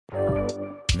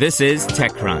This is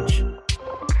TechCrunch.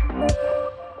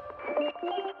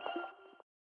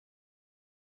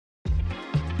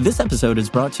 This episode is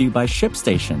brought to you by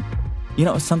ShipStation. You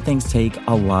know, some things take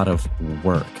a lot of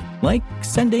work, like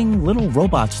sending little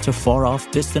robots to far-off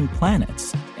distant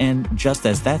planets. And just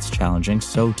as that's challenging,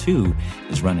 so too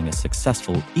is running a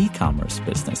successful e-commerce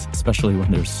business, especially when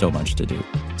there's so much to do.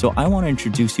 So I want to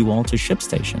introduce you all to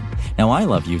ShipStation. Now, I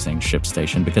love using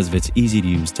ShipStation because of its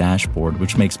easy-to-use dashboard,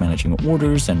 which makes managing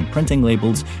orders and printing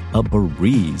labels a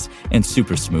breeze and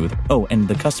super smooth. Oh, and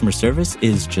the customer service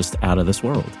is just out of this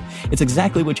world. It's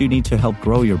exactly what you need to help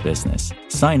grow your business.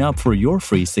 Sign up for your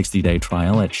free 60-day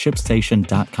trial at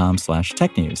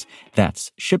shipstation.com/technews.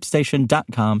 That's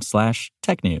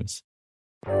shipstation.com/technews.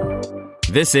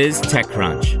 This is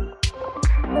TechCrunch.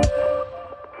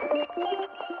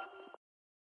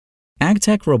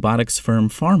 Agtech robotics firm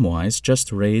FarmWise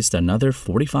just raised another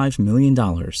 $45 million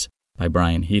by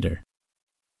Brian Heater.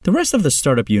 The rest of the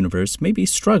startup universe may be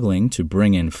struggling to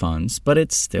bring in funds, but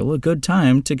it's still a good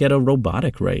time to get a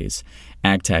robotic raise.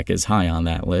 Agtech is high on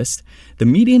that list. The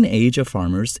median age of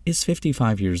farmers is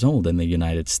 55 years old in the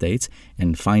United States,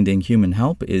 and finding human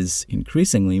help is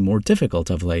increasingly more difficult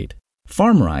of late.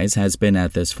 FarmWise has been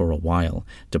at this for a while,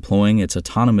 deploying its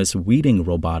autonomous weeding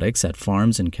robotics at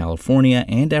farms in California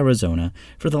and Arizona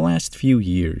for the last few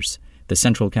years. The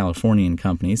Central Californian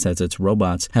company says its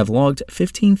robots have logged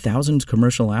 15,000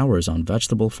 commercial hours on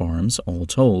vegetable farms, all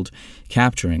told,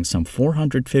 capturing some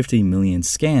 450 million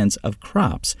scans of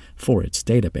crops for its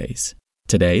database.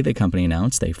 Today, the company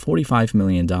announced a $45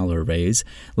 million raise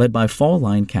led by Fall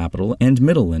Line Capital and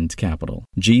Middleland Capital.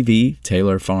 GV,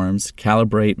 Taylor Farms,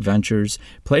 Calibrate Ventures,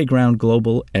 Playground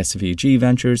Global, SVG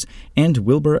Ventures, and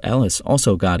Wilbur Ellis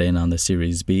also got in on the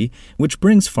Series B, which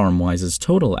brings FarmWise's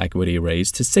total equity raise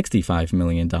to $65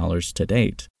 million to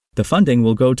date. The funding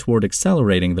will go toward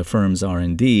accelerating the firm's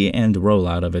R&D and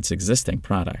rollout of its existing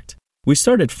product. We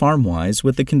started FarmWise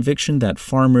with the conviction that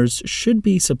farmers should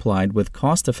be supplied with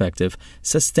cost-effective,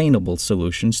 sustainable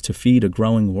solutions to feed a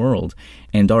growing world,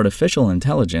 and artificial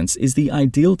intelligence is the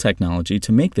ideal technology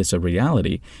to make this a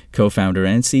reality, co-founder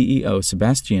and CEO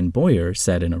Sebastian Boyer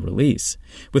said in a release.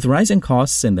 With rising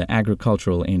costs in the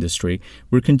agricultural industry,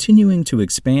 we're continuing to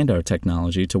expand our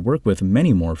technology to work with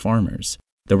many more farmers.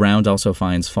 The round also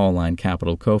finds Fall Line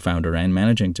Capital co-founder and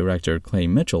managing director Clay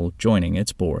Mitchell joining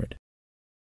its board.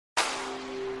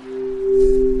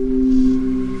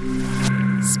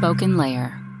 Spoken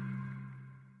Layer.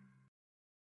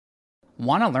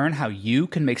 Want to learn how you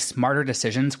can make smarter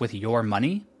decisions with your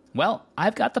money? Well,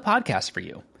 I've got the podcast for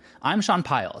you. I'm Sean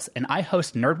Piles, and I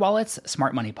host NerdWallet's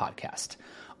Smart Money Podcast.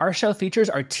 Our show features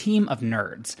our team of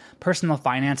nerds, personal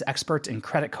finance experts in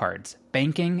credit cards,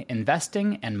 banking,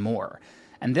 investing, and more.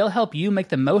 And they'll help you make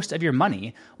the most of your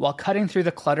money while cutting through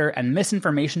the clutter and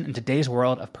misinformation in today's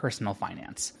world of personal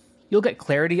finance. You'll get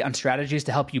clarity on strategies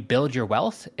to help you build your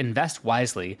wealth, invest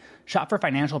wisely, shop for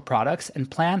financial products, and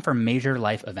plan for major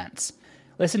life events.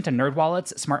 Listen to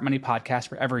NerdWallet's Smart Money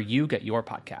Podcast wherever you get your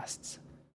podcasts.